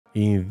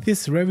In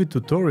this Revit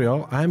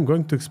tutorial, I'm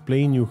going to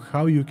explain you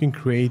how you can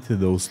create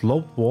those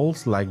sloped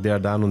walls like they are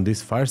done on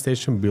this fire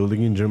station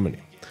building in Germany.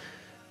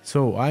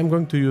 So I'm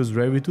going to use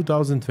Revit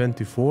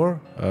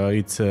 2024,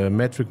 it's a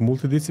metric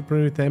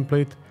multidisciplinary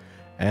template,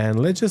 and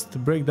let's just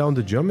break down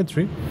the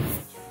geometry.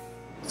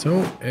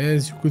 So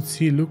as you could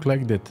see, look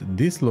like that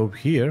this slope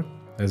here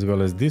as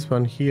well as this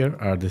one here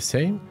are the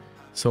same.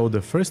 So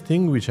the first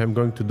thing which I'm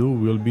going to do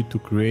will be to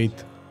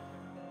create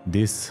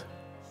this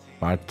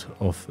part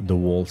of the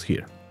walls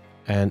here.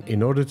 And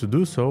in order to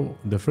do so,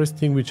 the first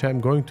thing which I'm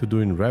going to do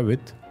in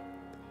Revit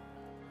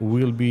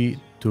will be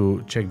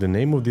to check the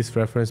name of this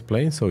reference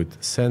plane, so it's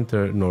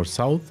center north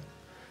south,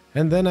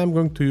 and then I'm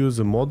going to use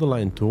a model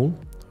line tool.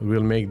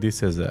 We'll make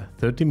this as a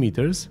 30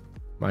 meters,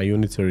 my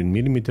units are in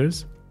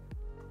millimeters.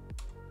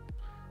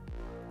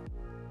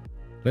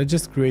 Let's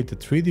just create a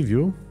 3D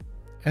view,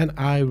 and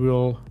I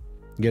will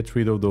get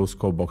rid of those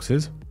scope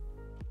boxes.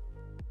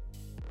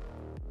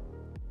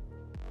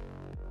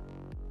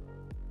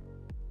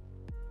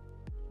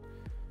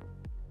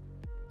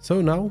 So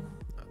now,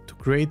 to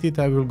create it,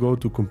 I will go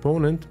to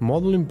Component,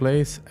 Model in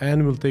Place,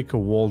 and we'll take a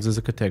Walls as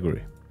a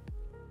category.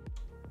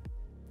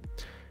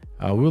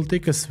 We'll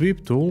take a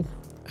Sweep tool,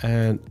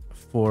 and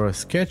for a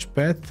sketch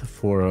path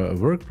for a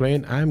work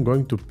plane, I'm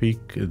going to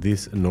pick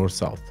this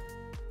north-south.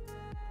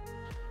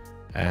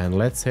 And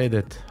let's say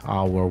that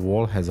our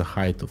wall has a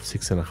height of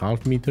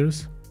 6.5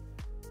 meters.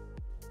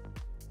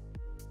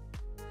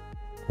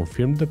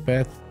 Confirm the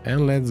path,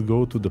 and let's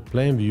go to the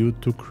plan view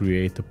to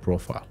create a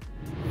profile.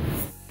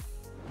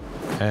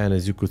 And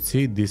as you could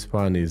see, this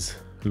one is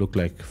look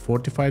like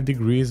 45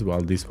 degrees,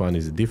 while this one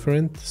is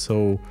different.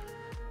 So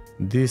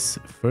this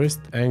first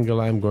angle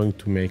I'm going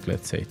to make,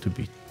 let's say, to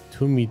be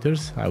 2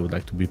 meters. I would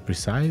like to be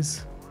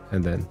precise,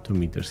 and then 2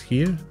 meters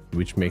here,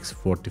 which makes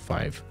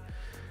 45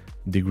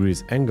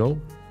 degrees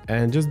angle.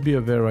 And just be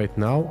aware right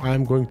now,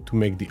 I'm going to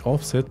make the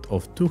offset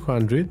of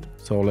 200.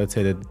 So let's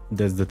say that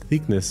that's the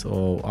thickness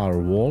of our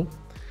wall.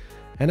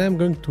 And I'm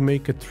going to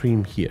make a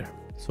trim here.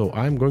 So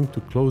I'm going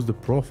to close the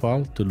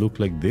profile to look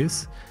like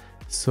this.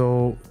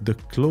 So the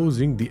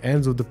closing, the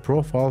ends of the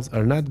profiles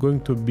are not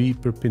going to be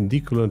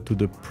perpendicular to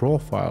the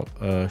profile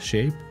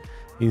shape.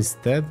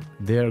 Instead,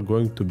 they are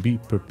going to be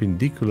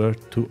perpendicular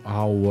to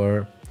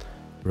our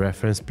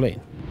reference plane.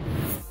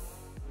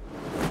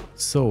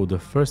 So the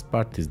first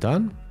part is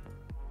done.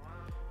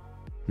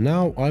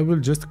 Now I will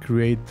just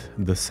create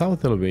the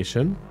south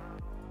elevation.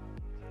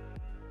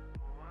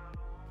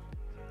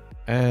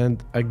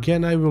 And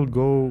again, I will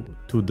go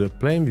to the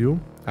plan view.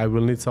 I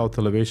will need south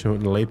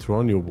elevation later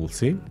on, you will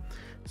see.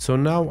 So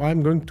now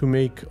I'm going to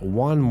make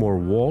one more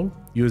wall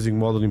using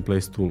model in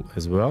place tool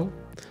as well.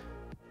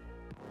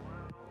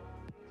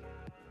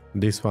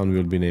 This one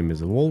will be named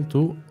as a wall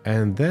 2.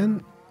 And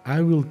then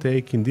I will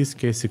take, in this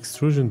case,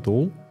 extrusion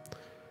tool.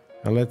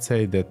 And let's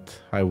say that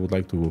I would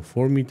like to go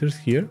 4 meters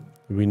here.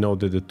 We know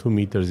that the 2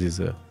 meters is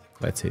a,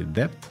 let's say,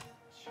 depth.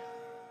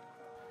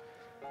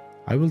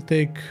 I will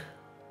take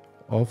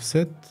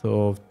offset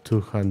of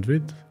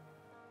 200.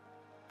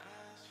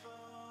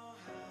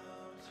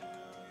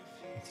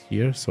 It's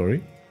here,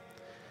 sorry.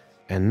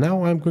 And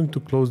now I'm going to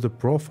close the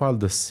profile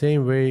the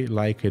same way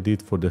like I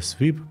did for the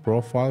sweep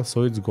profile,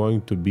 so it's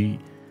going to be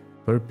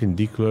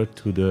perpendicular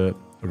to the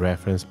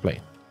reference plane.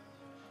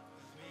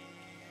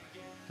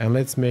 And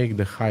let's make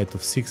the height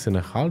of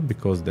 6.5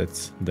 because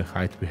that's the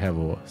height we have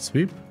of a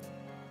sweep.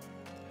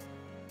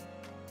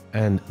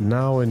 And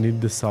now I need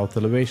the south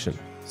elevation.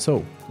 So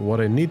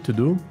what I need to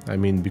do,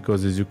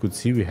 because as you could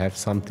see, we have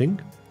something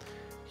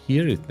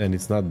here and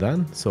it's not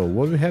done. So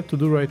what we have to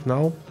do right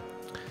now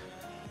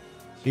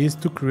is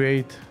to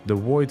create the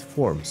void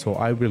form. So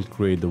I will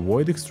create the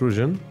void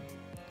extrusion,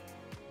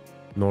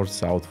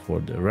 north-south for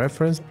the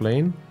reference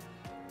plane.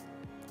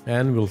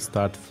 And we'll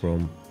start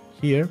from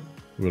here.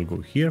 We'll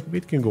go here.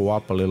 It can go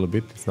up a little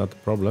bit, it's not a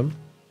problem.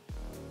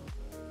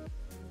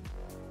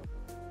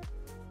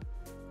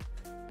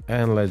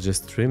 And let's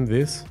just trim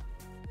this.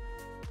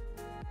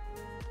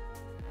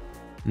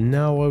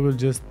 Now I will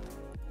just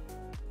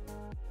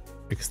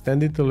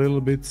extend it a little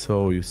bit,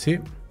 so you see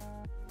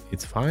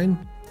it's fine.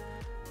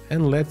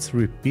 And let's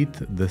repeat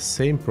the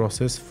same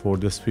process for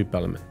the sweep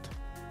element.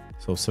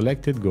 So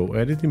select it, go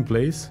edit in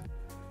place,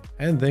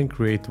 and then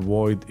create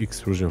void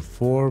extrusion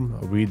form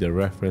with the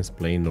reference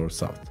plane north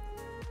south.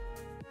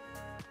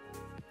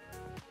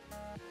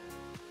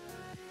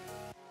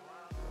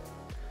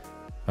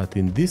 But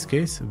in this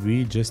case,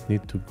 we just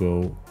need to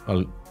go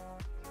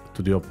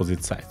to the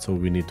opposite side, so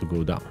we need to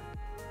go down.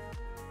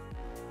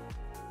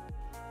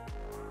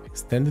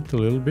 Extend it a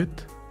little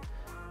bit,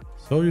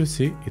 so you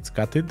see it's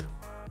cutted.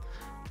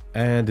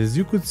 And as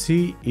you could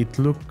see, it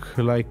looked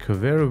like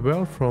very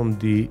well from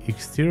the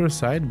exterior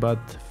side, but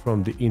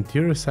from the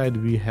interior side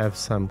we have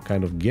some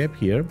kind of gap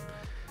here.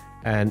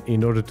 And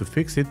in order to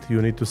fix it,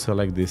 you need to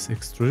select this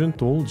extrusion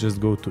tool, just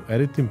go to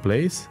edit in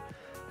place,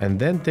 and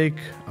then take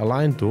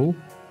align tool,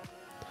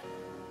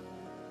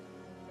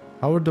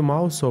 hover the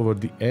mouse over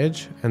the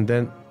edge, and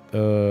then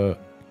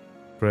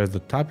press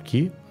the tab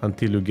key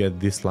until you get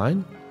this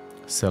line.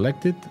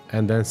 select it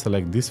and then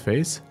select this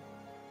face,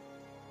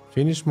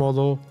 finish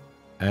model,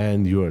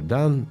 and you are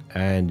done,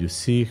 and you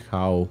see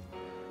how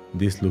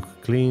this looks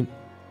clean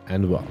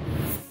and well.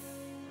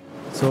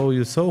 So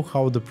you saw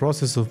how the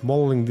process of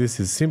modeling this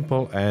is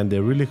simple, and I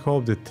really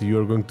hope that you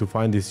are going to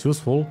find this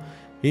useful.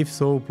 If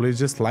so, please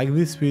just like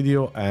this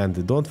video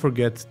and don't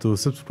forget to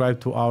subscribe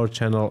to our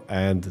channel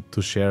and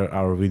to share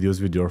our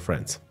videos with your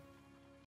friends.